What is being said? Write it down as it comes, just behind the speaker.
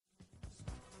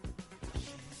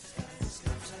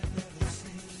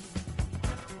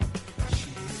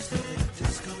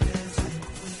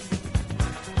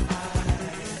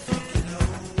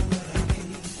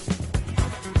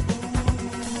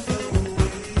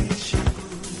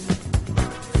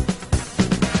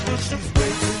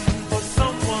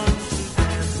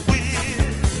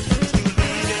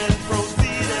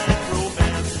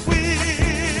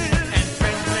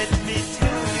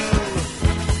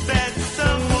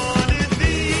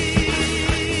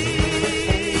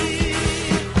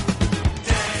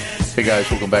Hey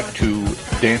guys, welcome back to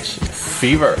Dance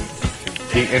Fever,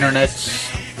 the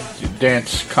internet's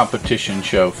dance competition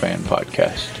show fan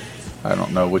podcast. I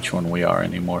don't know which one we are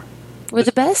anymore. We're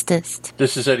the bestest.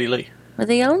 This is Eddie Lee. We're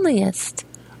the onlyest.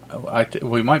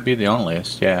 We might be the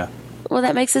onlyest, yeah. Well,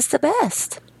 that makes us the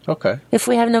best. Okay. If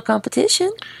we have no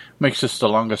competition. Makes us the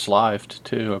longest lived,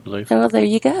 too, I believe. Well, there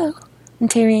you go. And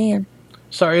Terry Ann.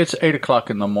 Sorry, it's 8 o'clock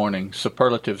in the morning.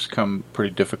 Superlatives come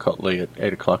pretty difficultly at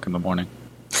 8 o'clock in the morning.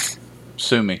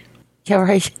 Sue me. Yeah,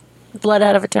 right. Blood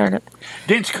out of a turnip.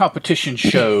 Dance competition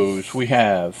shows we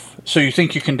have. So You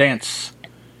Think You Can Dance,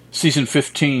 Season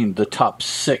 15, the top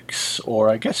 6, or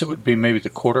I guess it would be maybe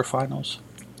the quarterfinals.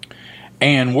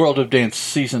 And World of Dance,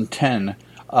 Season 10.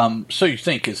 So You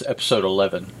Think is Episode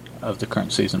 11 of the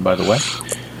current season, by the way.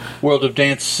 World of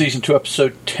Dance, Season 2,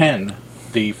 Episode 10.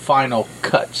 The final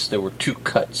cuts. There were 2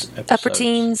 cuts episodes. Upper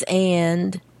teams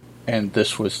and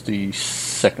this was the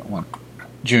second one.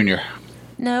 Junior.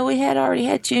 No, we had already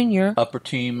had junior. Upper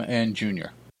team and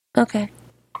junior. Okay.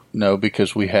 No,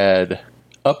 because we had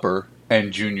upper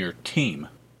and junior team.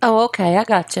 Oh, okay. I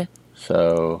got you.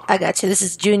 So I got you. This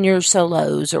is junior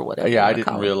solos or whatever. Yeah, I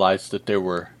didn't realize that there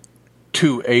were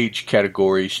 2 age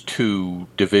categories, 2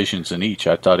 divisions in each.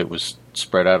 I thought it was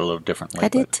spread out a little differently. I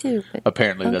did too.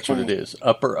 Apparently, that's what it is.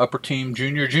 Upper team,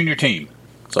 junior team.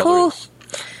 That's all cool. there is.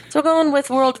 So we're going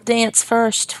with World of Dance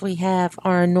first. We have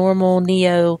our normal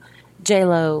Neo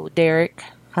J-Lo Derek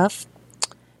Huff.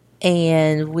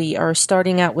 And we are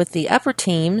starting out with the upper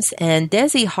teams. And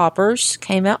Desi Hoppers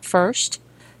came out first.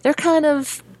 They're kind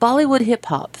of Bollywood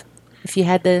hip-hop, if you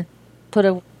had to put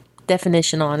a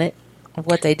definition on it of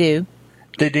what they do.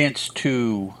 They dance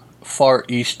to Far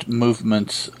East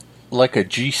movements like a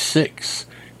G6,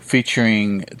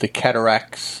 featuring the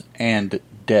Cataracts and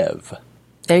Dev.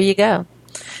 There you go.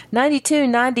 92,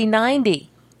 90, 90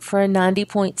 for a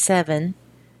 90.7.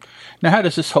 Now, how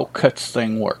does this whole cuts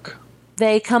thing work?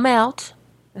 They come out,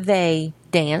 they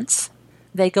dance,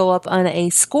 they go up on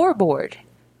a scoreboard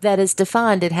that is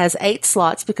defined. It has 8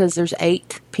 slots because there's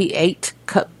 8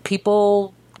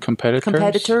 people,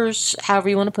 competitors, however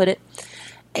you want to put it.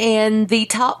 And the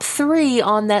top 3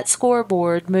 on that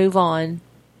scoreboard move on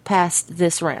past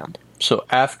this round. So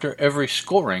after every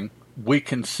scoring, we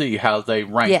can see how they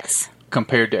rank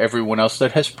compared to everyone else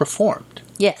that has performed.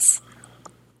 Yes.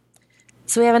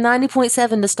 So we have a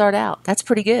 90.7 to start out. That's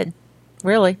pretty good,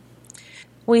 really.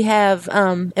 We have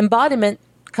Embodiment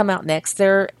come out next.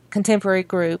 They're a contemporary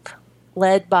group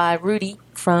led by Rudy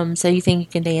from So You Think You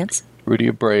Can Dance. Rudy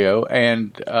Abreu,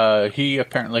 and he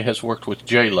apparently has worked with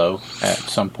J-Lo at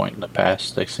some point in the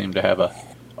past. They seem to have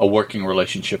a working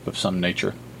relationship of some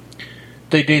nature.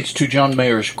 They dance to John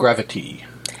Mayer's Gravity.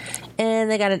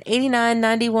 And they got an 89,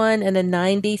 91, and a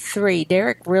 93.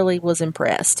 Derek really was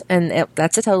impressed, and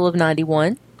that's a total of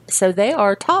 91. So they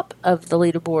are top of the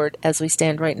leaderboard as we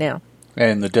stand right now.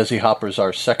 And the Desi Hoppers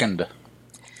are second.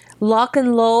 Lock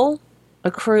and Lull,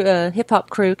 a hip-hop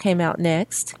crew, came out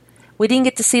next. We didn't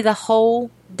get to see the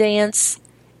whole dance,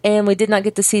 and we did not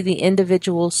get to see the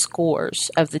individual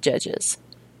scores of the judges.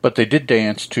 But they did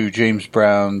dance to James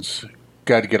Brown's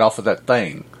Got to Get Off of That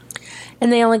Thing.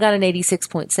 And they only got an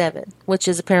 86.7, which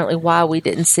is apparently why we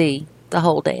didn't see the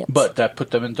whole dance. But that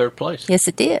put them in third place. Yes,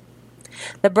 it did.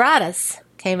 The Brightas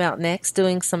came out next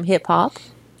doing some hip-hop.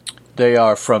 They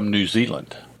are from New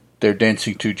Zealand. They're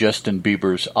dancing to Justin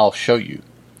Bieber's I'll Show You.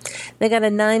 They got a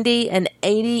 90, an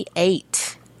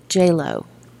 88. J-Lo,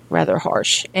 rather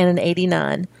harsh, and an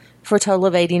 89 for a total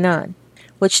of 89,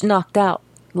 which knocked out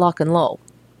Lock and Lull.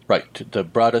 Right. The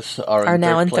Brightas are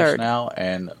now third in place third now,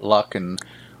 and Lock and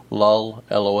Lull,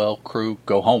 LOL crew,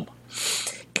 go home.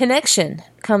 Connection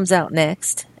comes out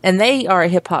next, and they are a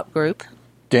hip-hop group.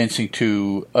 Dancing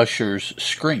to Usher's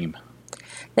Scream.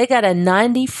 They got a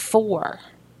 94,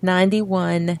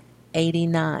 91,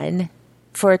 89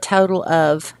 for a total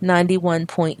of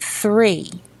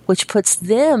 91.3. which puts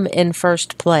them in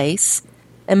first place,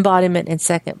 Embodiment in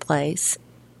second place,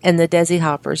 and the Desi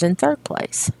Hoppers in third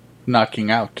place.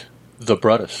 Knocking out the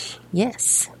Brightas.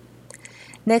 Yes.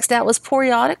 Next out was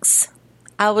Poriotics.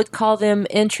 I would call them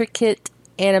intricate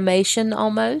animation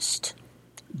almost.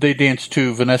 They danced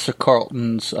to Vanessa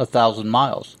Carlton's 1,000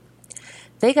 Miles.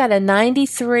 They got a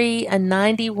 93, a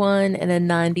 91, and a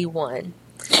 91.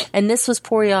 And this was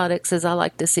Poriotics as I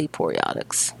like to see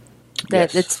Poriotics.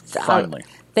 Finally.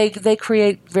 They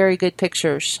create very good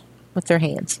pictures with their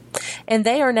hands. And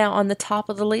they are now on the top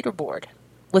of the leaderboard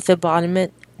with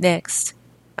Embodiment next.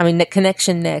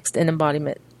 Connection next and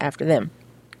Embodiment after them.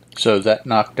 So that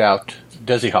knocked out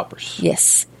Desi Hoppers.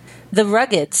 Yes. The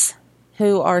Ruggeds,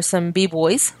 who are some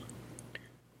B-boys.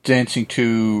 Dancing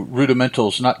to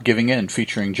Rudimental's Not Giving In,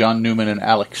 featuring John Newman and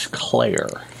Alex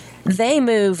Clare. They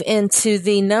move into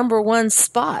the number 1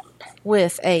 spot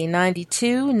with a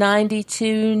 92,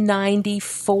 92,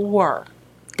 94.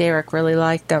 Derek really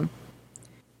liked them.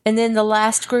 And then the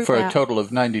last group For a out, total of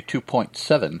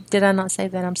 92.7. Did I not say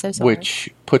that? I'm so sorry. Which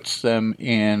puts them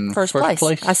in first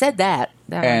place. I said that.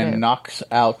 And knocks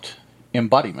out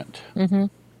Embodiment. Mm-hmm.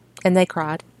 And they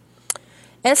cried.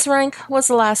 S-Rank was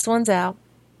the last ones out.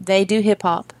 They do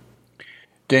hip-hop.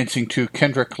 Dancing to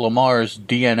Kendrick Lamar's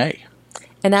DNA.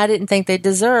 And I didn't think they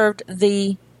deserved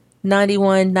the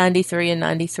 91, 93, and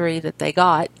 93 that they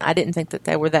got. I didn't think that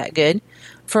they were that good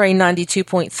for a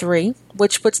 92.3,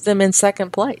 which puts them in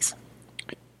second place.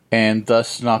 And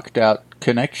thus knocked out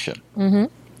Connection. Mm-hmm.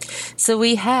 So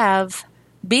we have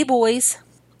B-Boys,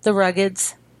 the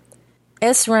Ruggeds,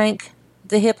 S-Rank,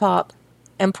 the hip-hop,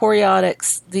 and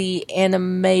Poriotics, the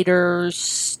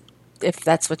animators, if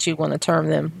that's what you want to term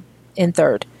them, in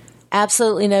third.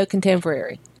 Absolutely no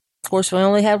contemporary. Of course, we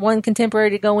only had one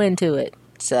contemporary to go into it,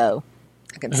 so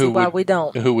I can see why we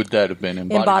don't. Who would that have been?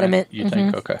 Embodiment. You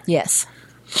think? Okay. Yes.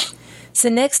 So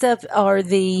next up are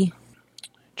the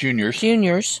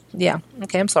Juniors. Yeah.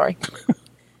 Okay, I'm sorry.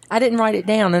 I didn't write it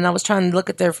down, and I was trying to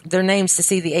look at their names to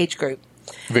see the age group.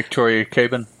 Victoria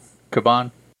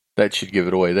Caban. That should give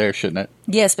it away there, shouldn't it?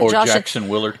 Yes, but or Jackson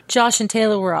Willard. Josh and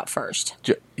Taylor were up first.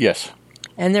 Yes.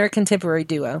 And they're a contemporary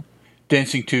duo.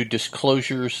 Dancing to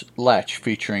Disclosure's Latch,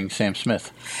 featuring Sam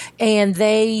Smith. And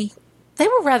they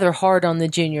were rather hard on the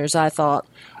juniors, I thought.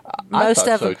 Most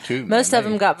of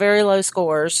them got very low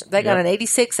scores. They got an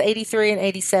 86, 83, and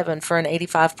 87 for an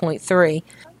 85.3.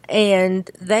 And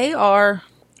they are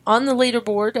on the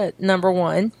leaderboard at number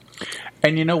 1.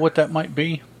 And you know what that might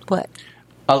be? What?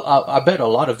 I bet a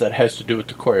lot of that has to do with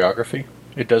the choreography.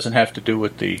 It doesn't have to do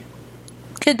with the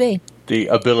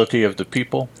ability of the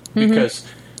people. Mm-hmm. Because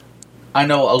I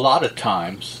know a lot of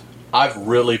times I've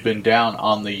really been down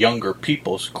on the younger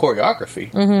people's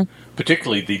choreography,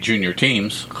 particularly the junior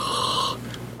teams.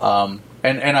 And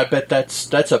I bet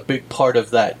that's a big part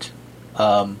of that.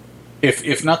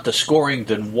 If not the scoring,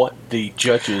 then what the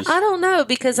judges... I don't know,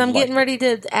 because I'm getting ready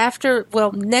to...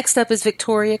 next up is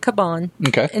Victoria Caban.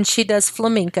 Okay. And she does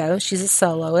flamenco. She's a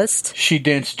soloist. She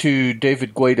danced to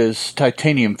David Guetta's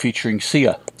Titanium, featuring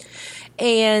Sia.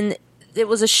 And it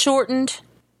was a shortened...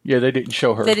 Yeah, they didn't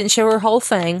show her. They didn't show her whole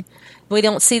thing. We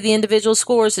don't see the individual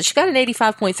scores. She got an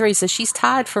 85.3, so she's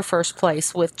tied for first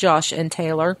place with Josh and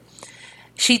Taylor.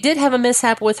 She did have a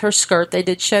mishap with her skirt. They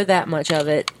did show that much of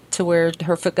it, to where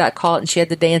her foot got caught and she had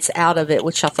to dance out of it,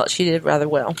 which I thought she did rather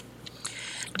well.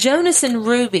 Jonas and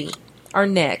Ruby are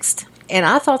next, and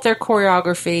I thought their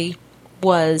choreography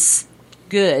was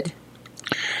good.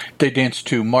 They danced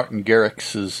to Martin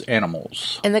Garrix's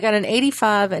Animals. And they got an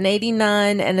 85, an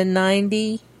 89, and a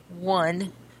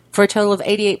 91 for a total of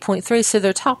 88.3, so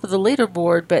they're top of the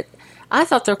leaderboard, but I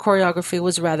thought their choreography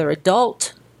was rather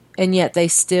adult, and yet they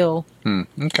still...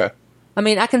 Okay. I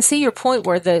mean, I can see your point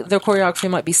where their choreography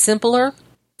might be simpler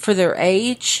for their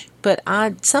age, but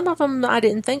some of them I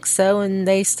didn't think so, and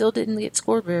they still didn't get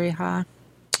scored very high.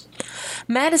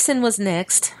 Madison was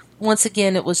next. Once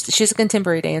again, she's a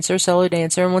contemporary dancer, solo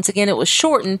dancer, and once again it was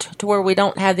shortened to where we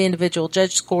don't have the individual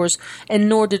judge scores, and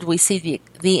nor did we see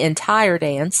the entire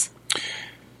dance.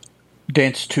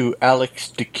 Danced to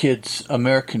Alex DeKid's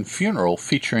American Funeral,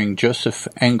 featuring Joseph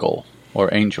Angel.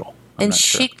 And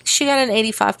she got an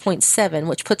 85.7,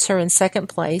 which puts her in second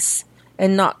place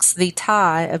and knocks the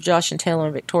tie of Josh and Taylor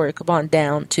and Victoria Caban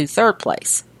down to third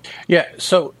place. Yeah,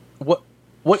 so what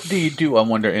do you do, I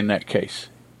wonder, in that case?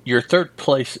 Your third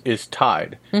place is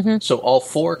tied. Mm-hmm. So all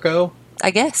 4 go?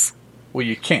 I guess. Well,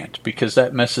 you can't, because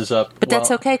that messes up... But that's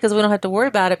okay, because we don't have to worry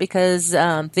about it, because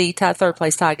the third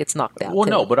place tie gets knocked out. Well,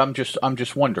 no, but I'm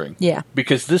just wondering. Yeah.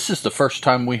 Because this is the first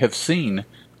time we have seen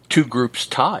 2 groups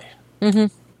tie.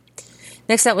 Mm-hmm.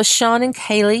 Next up was Sean and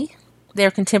Kaylee,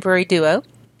 their contemporary duo.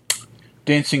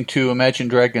 Dancing to Imagine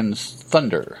Dragons'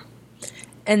 Thunder.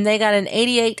 And they got an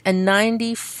 88, a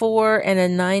 94, and a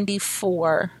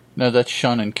 94. No, that's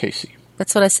Sean and Casey.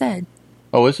 That's what I said.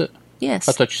 Oh, is it? Yes.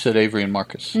 I thought you said Avery and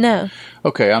Marcus. No.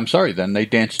 Okay, I'm sorry then. They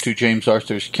danced to James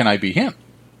Arthur's Can I Be Him?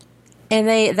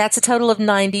 And that's a total of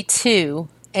 92.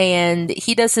 And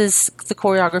he does the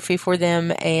choreography for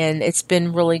them, and it's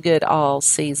been really good all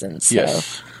season. So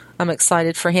yes. I'm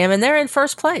excited for him. And they're in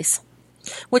first place,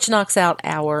 which knocks out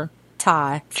our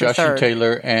tie for Josh third. and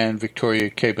Taylor and Victoria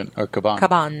Caban.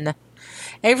 Caban.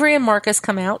 Avery and Marcus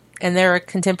come out, and they're a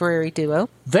contemporary duo.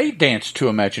 They danced to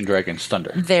Imagine Dragons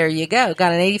Thunder. There you go.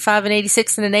 Got an 85, an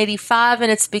 86, and an 85,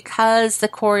 and it's because the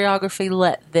choreography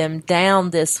let them down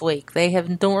this week. They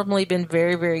have normally been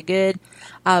very, very good.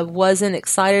 I wasn't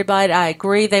excited by it. I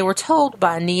agree. They were told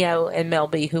by Neo and Mel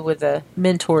B, who were the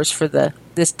mentors for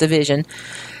this division,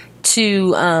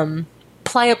 to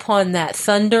play upon that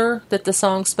thunder that the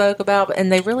song spoke about,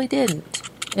 and they really didn't.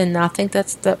 And I think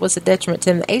that was a detriment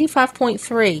to them.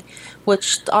 85.3,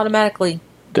 which automatically...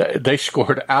 They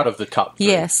scored out of the top 3.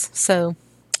 Yes. So,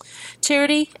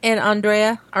 Charity and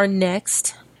Andrea are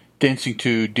next. Dancing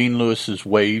to Dean Lewis's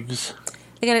Waves.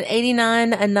 They got an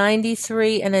 89, a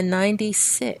 93, and a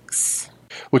 96.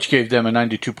 Which gave them a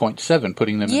 92.7,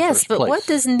 putting them in first place. Yes, but what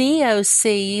does Neo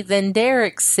see than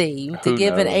Derek see to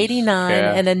give an 89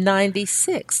 and a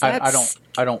 96? I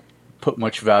don't put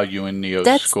much value in Neo's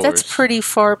scores. That's pretty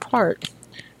far apart.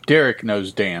 Derek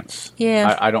knows dance.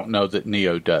 Yeah. I don't know that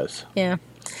Neo does. Yeah.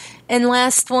 And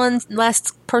last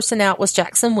person out was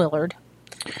Jackson Willard,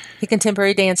 the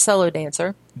contemporary dance solo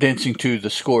dancer. Dancing to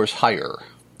the scores higher.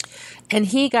 And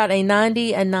he got a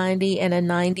 90, a 90, and a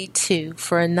 92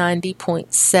 for a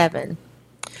 90.7.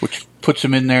 Which puts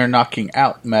him in there knocking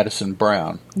out Madison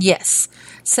Brown. Yes.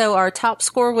 So our top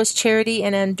score was Charity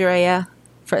and Andrea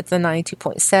for the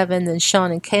 92.7, then Sean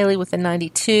and Kaylee with a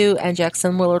 92, and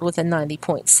Jackson Willard with a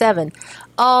 90.7.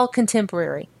 All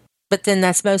contemporary. But then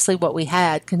that's mostly what we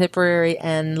had, contemporary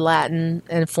and Latin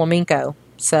and flamenco.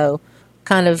 So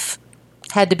kind of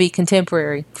had to be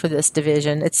contemporary for this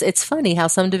division. It's funny how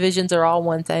some divisions are all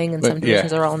one thing and some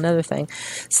divisions are all another thing.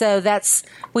 So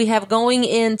we have going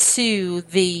into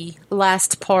the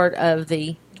last part of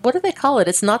the, what do they call it?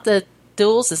 It's not the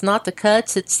duels, it's not the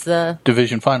cuts, it's the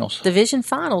Division Finals. Division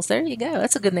Finals. There you go.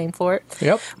 That's a good name for it.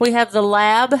 Yep. We have the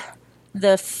Lab,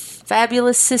 the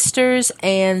Fabulous Sisters,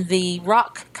 and the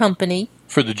Rock Company.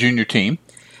 For the junior team.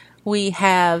 We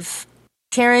have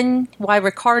Karen Y.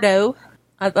 Ricardo.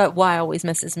 Y always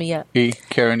messes me up.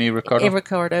 Karen E. Ricardo.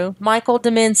 Ricardo. Michael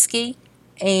Dominski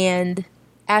and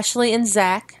Ashley and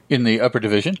Zach. In the upper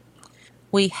division.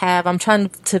 We have, I'm trying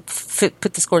to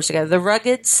put the scores together, the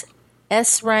Ruggeds,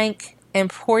 S Rank, and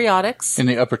Poriotics. In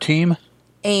the upper team.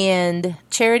 And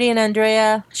Charity and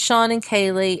Andrea, Sean and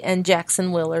Kaylee, and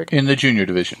Jackson Willard. In the junior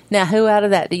division. Now, who out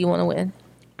of that do you want to win?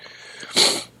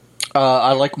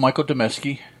 I like Michael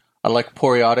Dominski. I like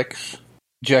Poriotics,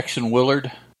 Jackson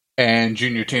Willard, and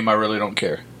junior team. I really don't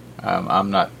care. I'm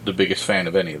not the biggest fan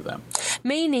of any of them.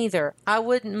 Me neither. I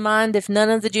wouldn't mind if none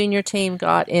of the junior team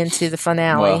got into the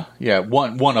finale. Well, yeah,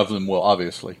 one of them will,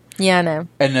 obviously. Yeah, I know.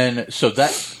 And then so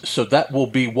that will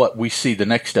be what we see the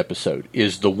next episode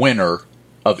is the winner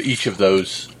of each of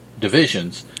those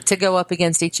divisions to go up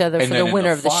against each other for the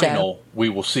winner of the show. We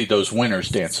will see those winners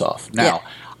dance off. Now,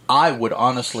 I would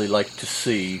honestly like to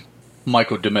see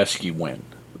Michael Dominski win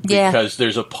because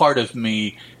there's a part of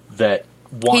me that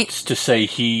wants to say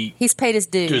he's paid his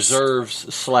dues,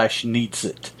 deserves / needs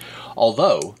it.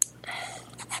 Although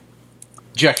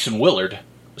Jackson Willard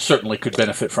certainly could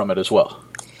benefit from it as well.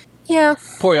 Yeah,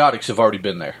 Poriotics have already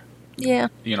been there. Yeah,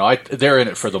 they're in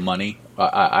it for the money.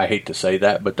 I hate to say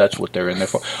that, but that's what they're in there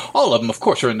for. All of them, of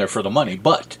course, are in there for the money,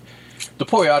 but the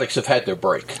Poriotics have had their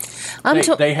break.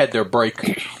 They had their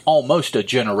break almost a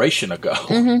generation ago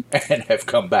and have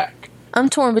come back. I'm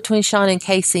torn between Sean and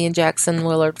Casey and Jackson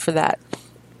Willard for that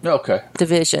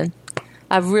division.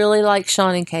 I really like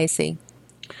Sean and Casey.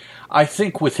 I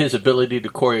think with his ability to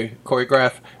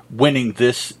choreograph, winning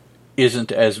this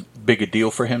isn't as big a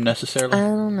deal for him necessarily. I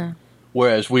don't know.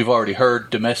 Whereas we've already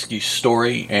heard Dominski's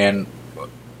story, and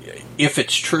if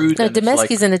it's true... No,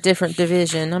 Dominski's in a different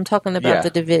division. I'm talking about the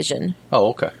division. Oh,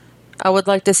 okay. I would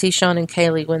like to see Sean and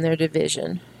Kaylee win their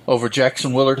division. Over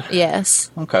Jackson Willard?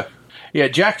 Yes. Okay. Yeah,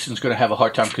 Jackson's going to have a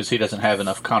hard time because he doesn't have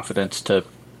enough confidence to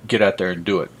get out there and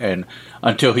do it. And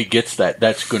until he gets that,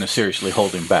 that's going to seriously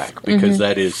hold him back because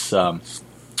that is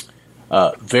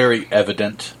very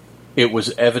evident. It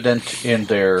was evident in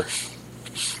their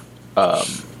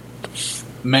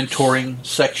mentoring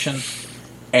section,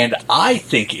 and I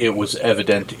think it was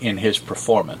evident in his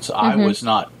performance. I was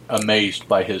not amazed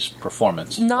by his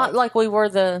performance. Not like we were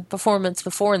the performance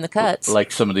before in the cuts.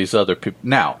 Like some of these other people.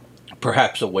 Now,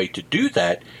 perhaps a way to do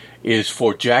that is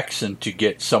for Jackson to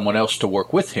get someone else to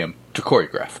work with him to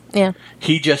choreograph. Yeah.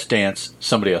 He just dance,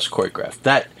 somebody else choreograph.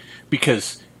 That,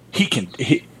 because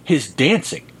his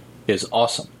dancing is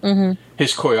awesome.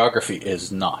 His choreography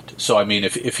is not. So, I mean,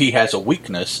 if he has a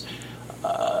weakness,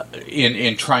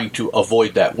 in trying to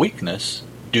avoid that weakness,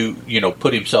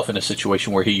 put himself in a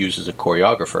situation where he uses a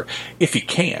choreographer, if he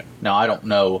can. Now, I don't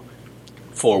know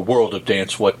for World of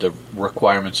Dance what the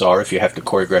requirements are if you have to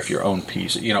choreograph your own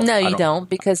piece. No, you don't,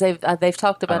 because they've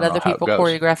talked about other people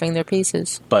choreographing their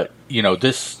pieces. But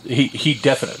this he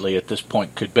definitely at this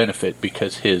point could benefit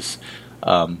because his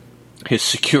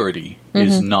security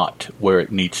is not where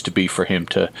it needs to be for him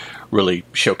to really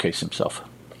showcase himself.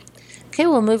 Okay,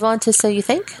 we'll move on to So You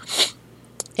Think,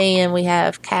 and we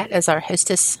have Kat as our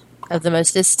hostess of the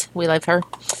mostest. We love her.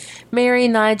 Mary,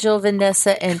 Nigel,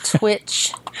 Vanessa, and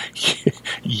Twitch.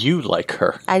 You like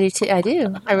her. I do too. I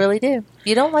do. I really do.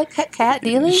 You don't like Kat, do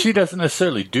you? She doesn't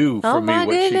necessarily do for me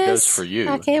what she does for you.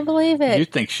 I can't believe it. You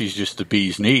think she's just the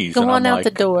bee's knees. Go on out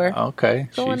the door. Okay.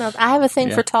 Going up. I have a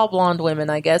thing for tall blonde women,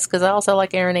 I guess, because I also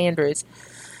like Erin Andrews.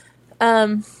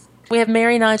 We have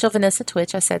Mary, Nigel, Vanessa,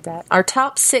 Twitch. I said that. Our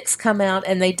top 6 come out,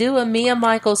 and they do a Mia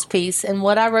Michaels piece, and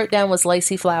what I wrote down was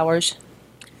Lacy Flowers.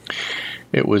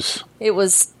 It was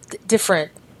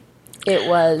different. It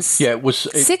was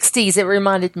 60s it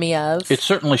reminded me of. It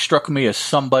certainly struck me as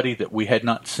somebody that we had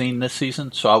not seen this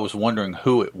season, so I was wondering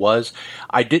who it was.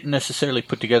 I didn't necessarily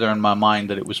put together in my mind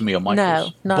that it was Mia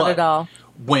Michaels. No, not at all.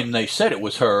 When they said it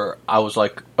was her, I was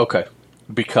like, okay.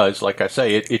 Because, like I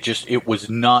say, it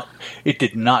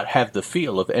did not have the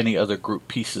feel of any other group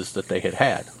pieces that they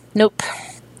had. Nope.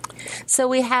 So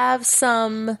we have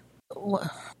some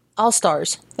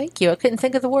All-Stars. Thank you. I couldn't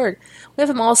think of the word. We have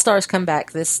some All-Stars come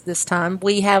back this time.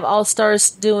 We have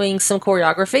All-Stars doing some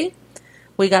choreography.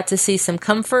 We got to see some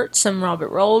Comfort, some Robert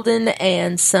Roldan,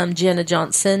 and some Jenna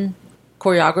Johnson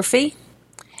choreography.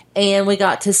 And we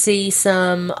got to see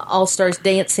some All-Stars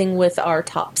dancing with our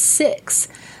top 6.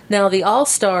 Now, the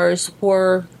All-Stars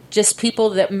were just people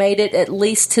that made it at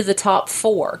least to the top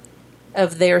 4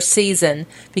 of their season,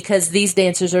 because these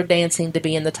dancers are dancing to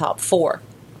be in the top 4.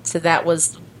 So that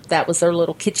was their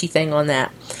little kitschy thing on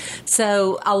that.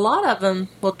 So a lot of them,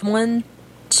 1,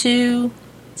 2,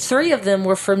 3 of them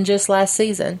were from just last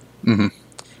season.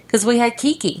 Because we had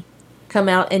Kiki come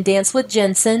out and dance with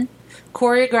Jensen,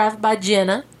 choreographed by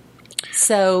Jenna.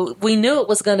 So we knew it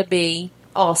was going to be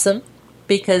awesome,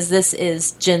 because this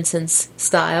is Jensen's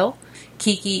style.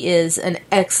 Kiki is an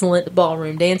excellent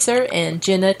ballroom dancer, and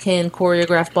Jenna can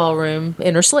choreograph ballroom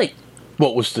in her sleep.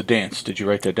 What was the dance? Did you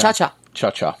write that down? Cha-cha.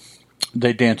 Cha-cha.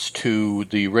 They danced to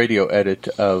the radio edit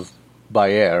of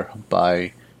Bayer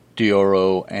by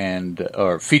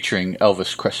Dioro featuring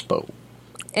Elvis Crespo.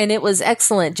 And it was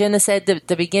excellent. Jenna said at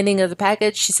the beginning of the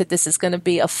package, she said this is going to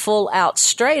be a full-out,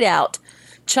 straight-out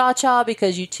cha-cha,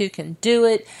 because you two can do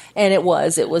it. And it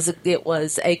was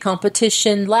a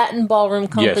competition, Latin ballroom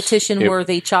competition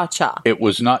worthy cha-cha. It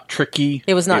was not tricky.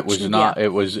 It was not. It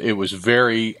was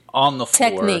very on the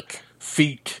floor. Technique.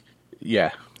 Feet.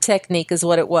 Yeah. Technique is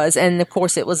what it was, and of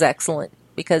course it was excellent,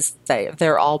 because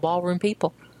they're all ballroom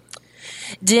people.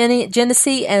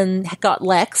 Genesee got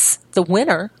Lex, the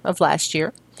winner of last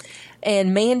year.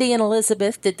 And Mandy and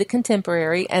Elizabeth did the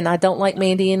contemporary, and I don't like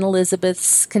Mandy and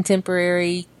Elizabeth's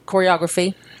contemporary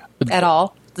choreography at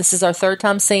all. This is our 3rd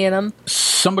time seeing them.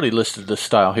 Somebody listed the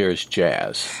style here as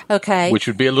jazz. Okay. Which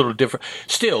would be a little different. I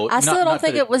still don't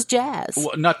think it was jazz.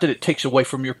 Well, not that it takes away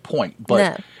from your point,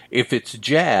 but if it's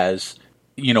jazz,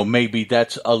 maybe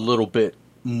that's a little bit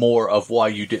more of why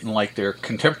you didn't like their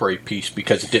contemporary piece,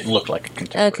 because it didn't look like a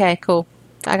contemporary. Okay, cool.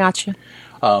 I got you.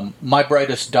 My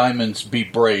Brightest Diamonds, Be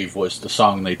Brave was the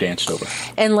song they danced over.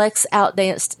 And Lex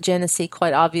outdanced Genesee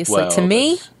quite obviously. To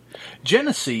me,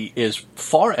 Genesee is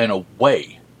far and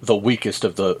away the weakest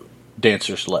of the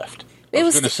dancers left. I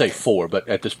was going to say 4, but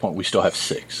at this point we still have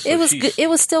 6. So it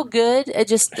was still good.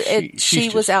 She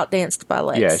was outdanced by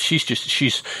Lex. Yeah,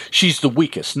 she's the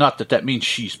weakest. Not that means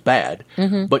she's bad,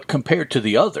 but compared to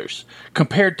the others,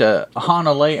 compared to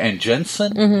Hanalei and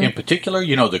Jensen in particular,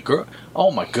 the girl. Oh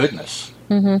my goodness!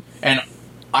 And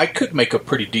I could make a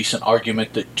pretty decent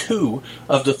argument that 2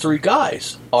 of the 3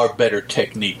 guys are better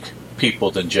technique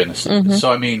people than Genesee.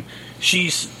 So I mean,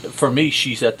 for me,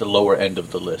 she's at the lower end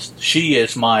of the list. She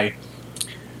is my.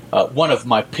 One of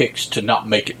my picks to not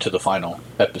make it to the final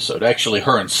episode. Actually,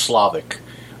 her and Slavic,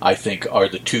 I think, are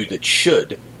the 2 that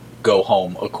should go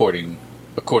home according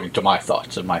to my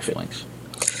thoughts and my feelings.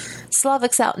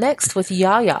 Slavic's out next with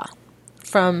Yaya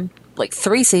from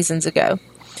 3 seasons ago.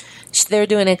 They're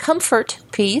doing a comfort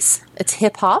piece. It's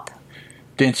hip-hop.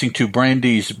 Dancing to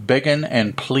Brandy's Beggin'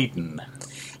 and Pleadin'.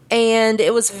 And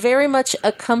it was very much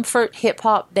a comfort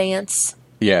hip-hop dance.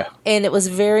 Yeah. And it was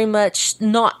very much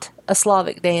not a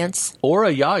Slavic dance. Or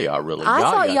a Yaya, really. I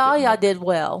thought Yaya did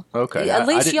well. Okay. At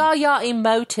least Yaya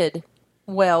emoted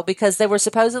well, because they were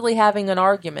supposedly having an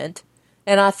argument.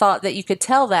 And I thought that you could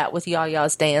tell that with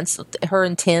Yaya's dance. Her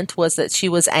intent was that she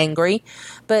was angry.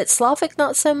 But Slavic,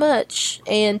 not so much.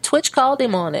 And Twitch called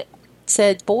him on it.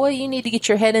 said, "Boy, you need to get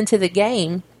your head into the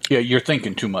game. Yeah, you're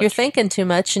thinking too much. You're thinking too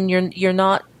much, and you're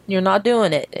not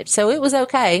doing it." So it was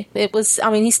okay. It was. I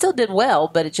mean, he still did well,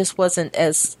 but it just wasn't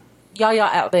as Yaya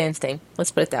outdanced him.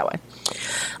 Let's put it that way.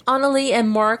 Annalie and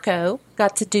Marco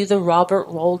got to do the Robert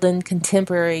Roldan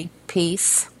contemporary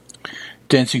piece,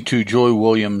 dancing to Joy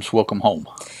Williams' "Welcome Home,"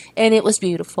 and it was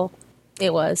beautiful.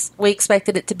 It was. We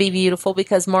expected it to be beautiful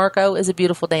because Marco is a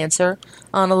beautiful dancer,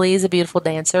 Annalie is a beautiful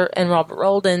dancer, and Robert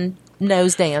Roldan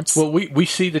knows dance. Well, we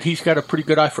see that he's got a pretty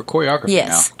good eye for choreography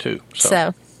now, too.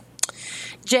 So,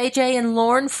 JJ and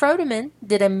Lauren Frodeman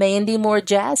did a Mandy Moore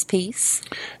jazz piece,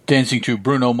 dancing to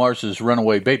Bruno Mars's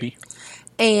 "Runaway Baby."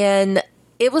 And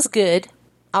it was good.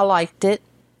 I liked it.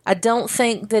 I don't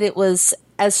think that it was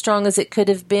as strong as it could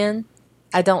have been.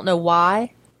 I don't know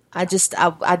why. I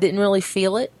didn't really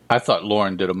feel it. I thought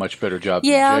Lauren did a much better job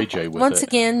than JJ with it. Once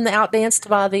again, outdanced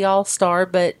by the all-star,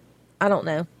 but I don't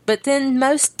know. But then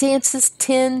most dances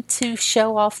tend to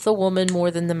show off the woman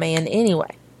more than the man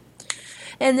anyway.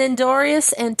 And then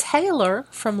Darius and Taylor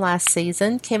from last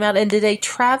season came out and did a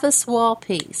Travis Wall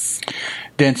piece,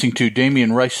 dancing to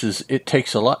Damien Rice's "It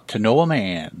Takes a Lot to Know a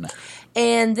Man."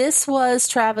 And this was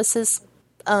Travis's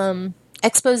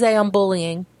expose on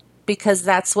bullying, because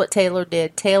that's what Taylor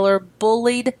did. Taylor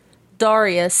bullied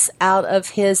Darius out of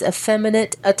his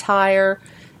effeminate attire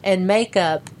and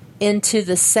makeup into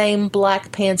the same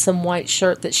black pants and white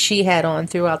shirt that she had on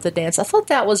throughout the dance. I thought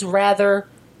that was rather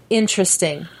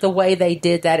interesting, the way they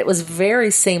did that. It was very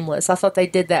seamless. I thought they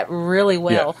did that really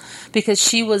well, because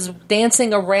she was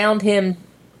dancing around him,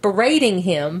 berating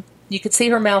him. You could see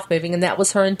her mouth moving, and that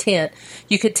was her intent.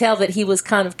 You could tell that he was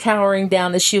kind of cowering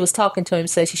down as she was talking to him,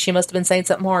 so she must have been saying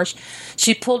something harsh.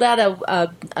 She pulled out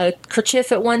a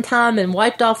kerchief at one time and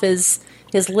wiped off his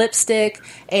lipstick,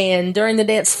 and during the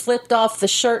dance flipped off the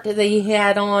shirt that he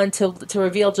had on to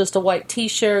reveal just a white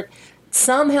T-shirt.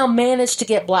 Somehow managed to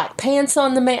get black pants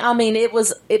on the man. I mean,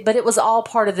 but it was all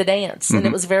part of the dance, and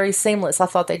it was very seamless. I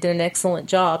thought they did an excellent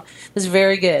job. It was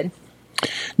very good.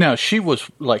 Now, she was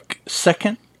like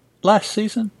second last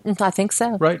season? I think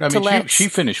so. Right? I mean, she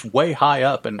finished way high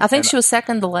up. And I think she was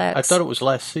second to Lex. I thought it was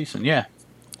last season, yeah.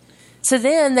 So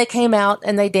then they came out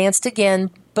and they danced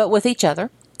again, but with each other.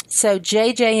 So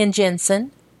JJ and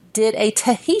Jensen did a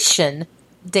Tahitian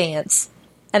dance.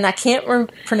 And I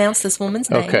can't pronounce this woman's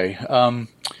name. Okay.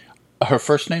 Her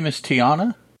first name is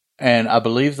Tiana, and I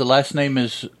believe the last name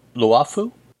is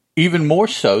Luafu. Even more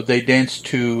so, they danced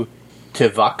to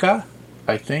Tevaka,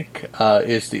 I think,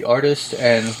 is the artist,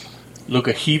 and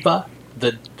Lugahiva,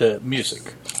 the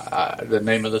music, the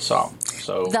name of the song.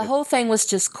 So the whole thing was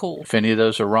just cool. If any of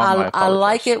those are wrong, I apologize. I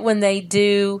like it when they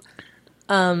do...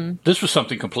 this was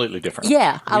something completely different.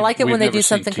 Yeah, I like it when they do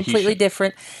something completely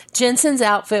different. Jensen's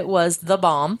outfit was the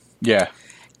bomb. Yeah.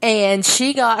 And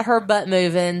she got her butt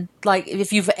moving. Like,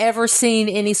 if you've ever seen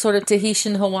any sort of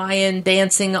Tahitian Hawaiian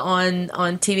dancing on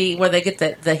TV where they get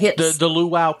the hips. The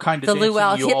luau kind of dancing. The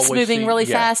luau, hips moving really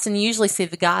fast, and you usually see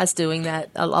the guys doing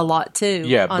that a lot too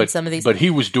on some of these. But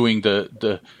he was doing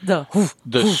the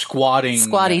squatting.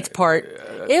 Squatty part.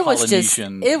 It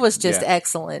was just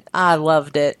excellent. I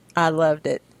loved it.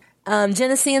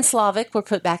 Genesee and Slavic were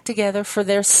put back together for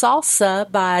their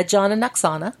Salsa by John and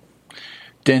Oksana.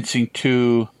 Dancing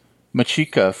to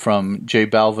Machika from J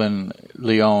Balvin,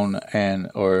 Leon,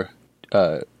 Hayon,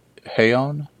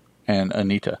 and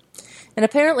Anita. And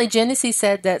apparently Genesee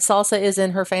said that salsa is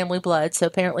in her family blood, so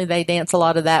apparently they dance a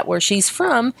lot of that where she's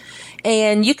from.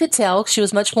 And you could tell she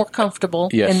was much more comfortable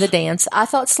in the dance. I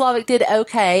thought Slavic did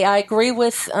okay. I agree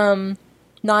with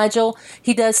Nigel.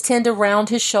 He does tend to round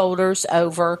his shoulders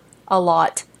over a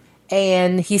lot,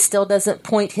 and he still doesn't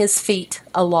point his feet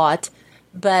a lot.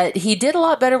 But he did a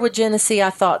lot better with Genesee, I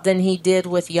thought, than he did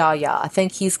with Yaya. I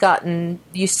think he's gotten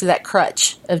used to that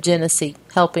crutch of Genesee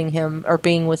helping him or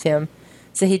being with him.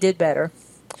 So he did better.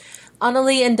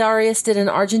 Annalie and Darius did an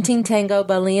Argentine tango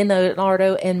by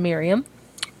Leonardo and Miriam.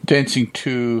 Dancing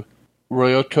to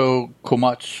Ryoto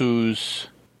Komatsu's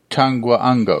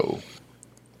Tanguango.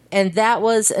 And that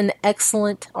was an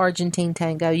excellent Argentine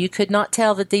tango. You could not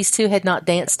tell that these two had not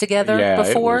danced together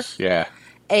before.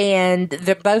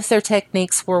 And both their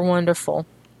techniques were wonderful.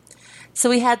 So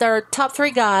we had our top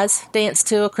three guys dance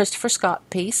to a Christopher Scott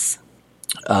piece.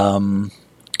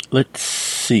 Let's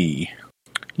see.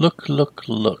 Look.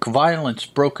 Violence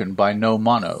Broken by No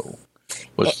Mono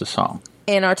was the song.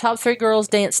 And our top three girls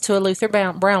danced to a Luther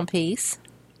Brown piece.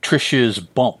 Trisha's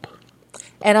Bump.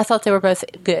 And I thought they were both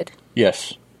good.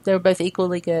 Yes. They were both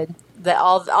equally good.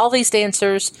 All these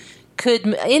dancers...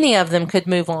 any of them could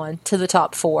move on to the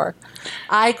top four.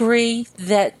 I agree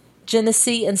that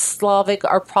Genesee and Slavic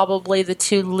are probably the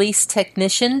two least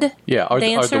technicianed are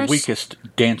dancers the weakest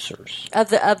dancers of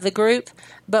the group.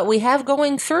 But we have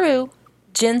going through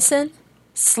Jensen,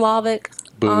 Slavic,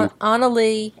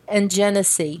 Annalie, and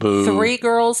Genesee. Boo. 3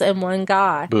 girls and 1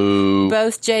 guy. Boo.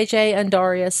 Both JJ and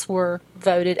Darius were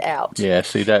voted out. Yeah,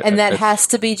 see that, and that has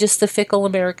to be just the fickle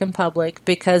American public,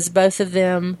 because both of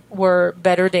them were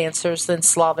better dancers than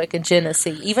Slavic and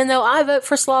Genesee. Even though I vote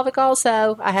for Slavic,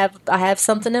 also I have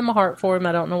something in my heart for him.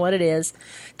 I don't know what it is.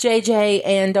 JJ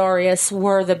and Darius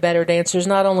were the better dancers,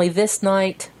 not only this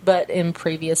night but in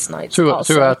previous nights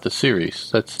throughout the series.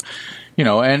 That's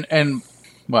and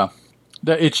well.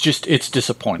 It's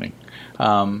disappointing.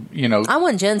 I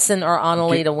want Jensen or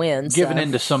Annalie to win. Giving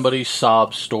into somebody's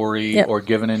sob story or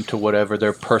giving into whatever,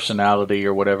 their personality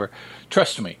or whatever.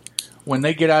 Trust me, when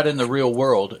they get out in the real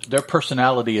world, their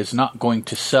personality is not going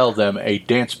to sell them a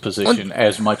dance position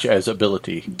as much as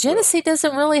ability. Genesee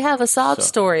doesn't really have a sob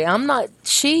story.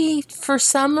 She, for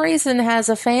some reason, has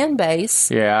a fan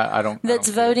base. Yeah, that's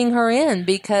voting her in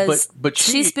because but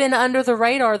she's been under the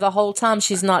radar the whole time.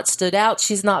 She's not stood out.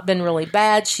 She's not been really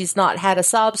bad. She's not had a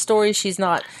sob story. She's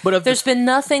not. But there's been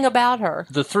nothing about her.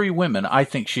 The 3 women, I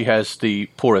think she has the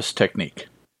poorest technique.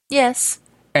 Yes.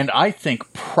 And I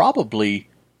think probably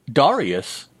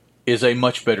Darius is a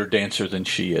much better dancer than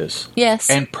she is. Yes.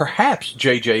 And perhaps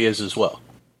JJ is as well.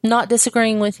 Not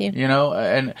disagreeing with you.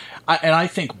 And I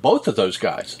think both of those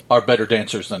guys are better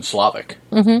dancers than Slavic.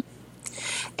 Mm-hmm.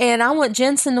 And I want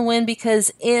Jensen to win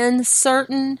because in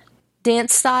certain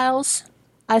dance styles,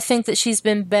 I think that she's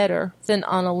been better than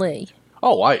Annalie.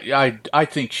 Oh, I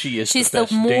think she is the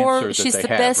best dancer that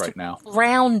they have right now.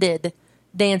 Rounded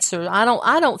dancer.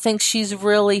 I don't think she's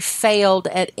really failed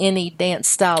at any dance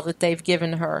style that they've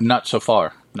given her. Not so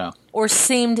far, no. Or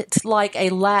seemed like a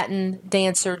Latin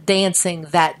dancer dancing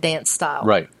that dance style.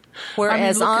 Right.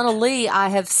 Whereas Annalie, I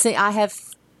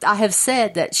have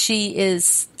said that she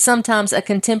is sometimes a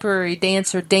contemporary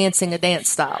dancer dancing a dance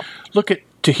style. Look at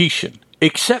Tahitian,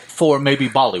 except for maybe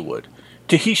Bollywood.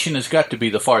 Tahitian has got to be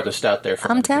the farthest out there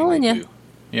from I'm telling you.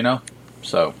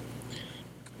 So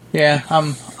yeah,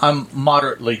 I'm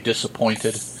moderately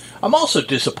disappointed. I'm also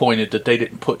disappointed that they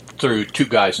didn't put through 2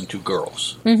 guys and 2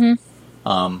 girls.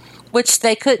 Mm-hmm. Which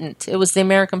they couldn't. It was the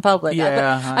American public.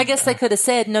 Yeah, I guess they could have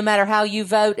said, no matter how you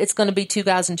vote, it's going to be 2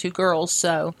 guys and 2 girls.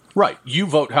 So right, you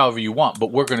vote however you want,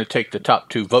 but we're going to take the top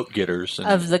 2 vote getters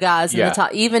of the guys in the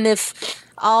top. Even if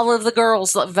all of the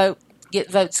girls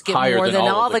get more than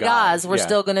all the guys, we're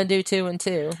still going to do 2 and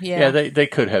 2. Yeah, they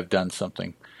could have done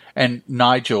something. And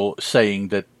Nigel saying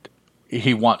that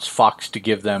he wants Fox to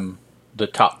give them the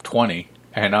top 20,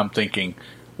 and I'm thinking,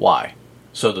 why?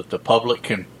 So that the public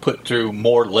can put through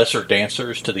more lesser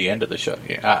dancers to the end of the show.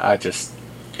 I just...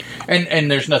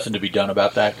 And there's nothing to be done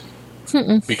about that.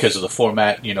 Because of the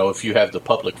format. If you have the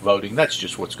public voting, that's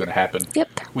just what's going to happen. Yep.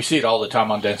 We see it all the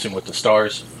time on Dancing with the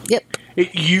Stars. Yep.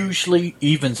 It usually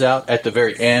evens out at the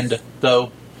very end,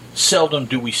 though. Seldom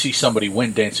do we see somebody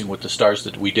win Dancing with the Stars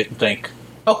that we didn't think,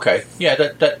 okay, yeah,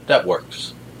 that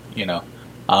works.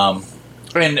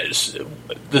 And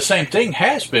the same thing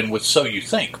has been with So You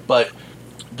Think, but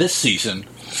this season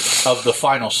of the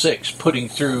final 6, putting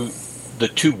through the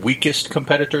 2 weakest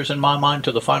competitors in my mind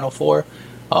to the final 4,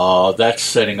 that's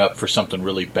setting up for something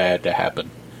really bad to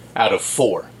happen. Out of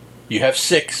 4, you have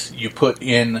 6, you put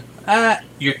in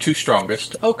your 2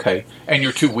 strongest, okay, and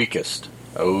your 2 weakest.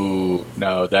 Oh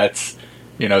no, that's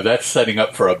setting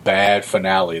up for a bad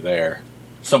finale there.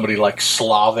 Somebody like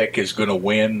Slavic is going to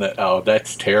win. Oh,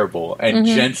 that's terrible. And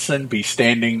Jensen be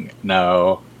standing.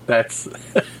 No, that's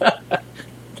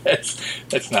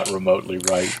that's not remotely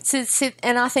right.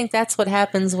 And I think that's what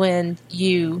happens when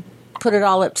you put it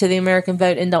all up to the American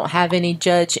vote and don't have any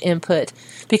judge input.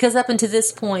 Because up until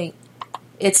this point,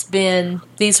 it's been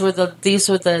these were the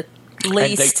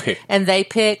least, and they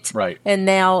picked. Right. And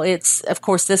now it's, of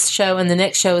course, this show and the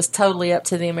next show is totally up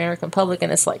to the American public,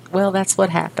 and it's like, well, that's what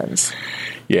happens.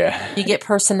 Yeah. You get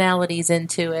personalities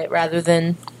into it rather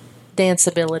than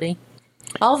danceability.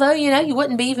 Although, you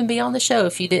wouldn't even be on the show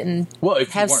if you didn't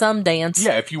have some dance.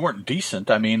 Yeah, if you weren't decent.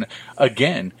 I mean,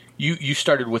 again, you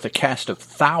started with a cast of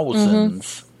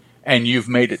thousands, and you've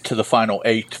made it to the final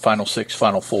 8, final 6,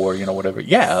 final 4, whatever.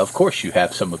 Yeah, of course you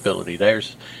have some ability.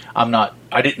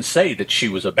 I didn't say that she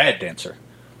was a bad dancer.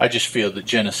 I just feel that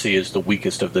Genesee is the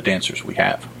weakest of the dancers we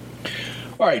have.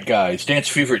 All right, guys,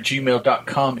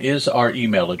 dancefever@gmail.com is our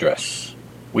email address.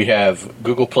 We have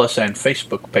Google Plus and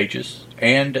Facebook pages,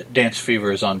 and Dance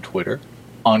Fever is on Twitter.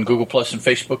 On Google Plus and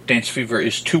Facebook, Dance Fever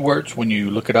is 2 words. When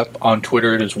you look it up on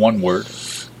Twitter, it is 1 word.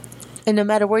 And no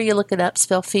matter where you look it up,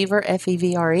 spell fever,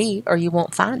 Fevre, or you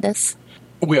won't find us.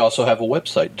 We also have a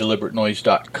website,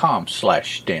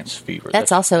 deliberatenoise.com/dancefever.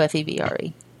 That's also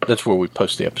FEVRE. That's where we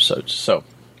post the episodes. So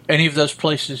any of those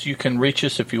places you can reach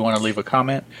us if you want to leave a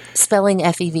comment. Spelling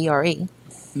FEVRE.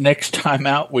 Next time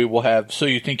out, we will have So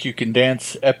You Think You Can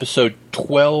Dance, episode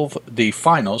 12, the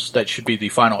finals. That should be the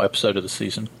final episode of the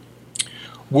season.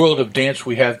 World of Dance,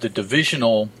 we have the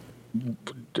divisional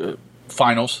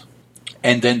finals,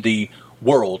 and then the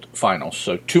world finals.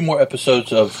 So 2 more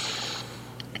episodes of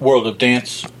World of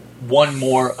Dance, 1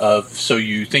 more of So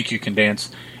You Think You Can Dance,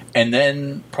 and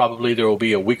then probably there will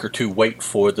be a week or 2 wait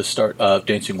for the start of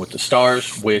Dancing with the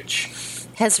Stars, which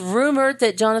has rumored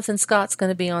that Jonathan Scott's going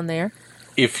to be on there.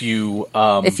 If you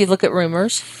look at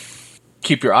rumors,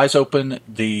 keep your eyes open.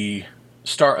 The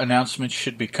star announcements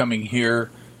should be coming here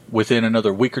within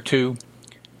another week or 2.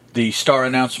 The star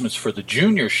announcements for the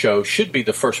junior show should be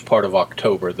the first part of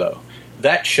October, though.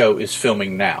 That show is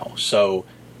filming now, so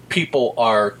people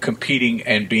are competing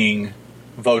and being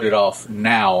voted off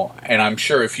now, and I'm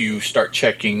sure if you start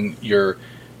checking your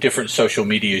different social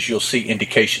medias, you'll see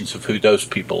indications of who those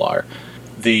people are.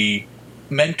 The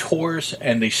mentors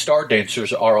and the star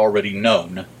dancers are already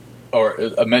known, or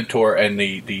a mentor and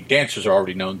the dancers are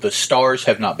already known. The stars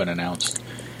have not been announced.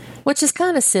 Which is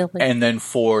kind of silly. And then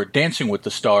for Dancing with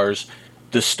the stars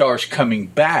coming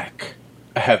back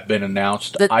have been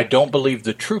announced. I don't believe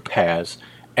the troupe has,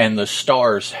 and the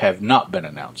stars have not been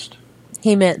announced.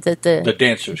 He meant that the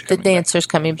dancers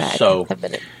coming back. So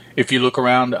if you look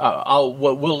around,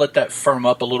 we'll let that firm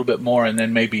up a little bit more, and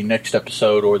then maybe next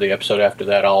episode or the episode after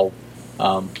that, I'll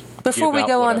before we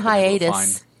go on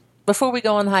hiatus. Before we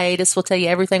go on hiatus, we'll tell you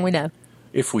everything we know.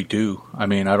 If we do, I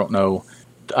mean, I don't know.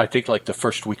 I think like the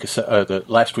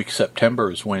last week of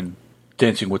September is when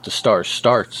Dancing with the Stars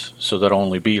starts, so that'll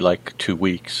only be like 2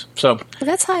 weeks. So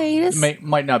that's hiatus.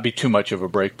 Might not be too much of a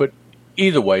break, but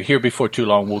either way, here before too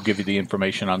long, we'll give you the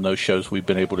information on those shows we've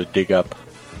been able to dig up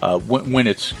when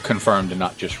it's confirmed and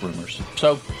not just rumors.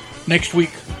 So next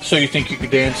week, So You Think You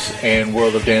Could Dance and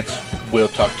World of Dance. We'll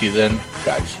talk to you then,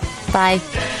 guys. Bye.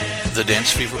 The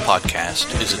Dance Fever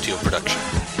podcast is a Teal production,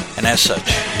 and as such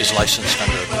is licensed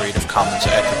under a Creative Commons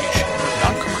Attribution,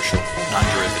 Non-Commercial,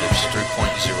 Non-Derivatives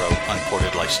 3.0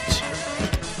 Unported license.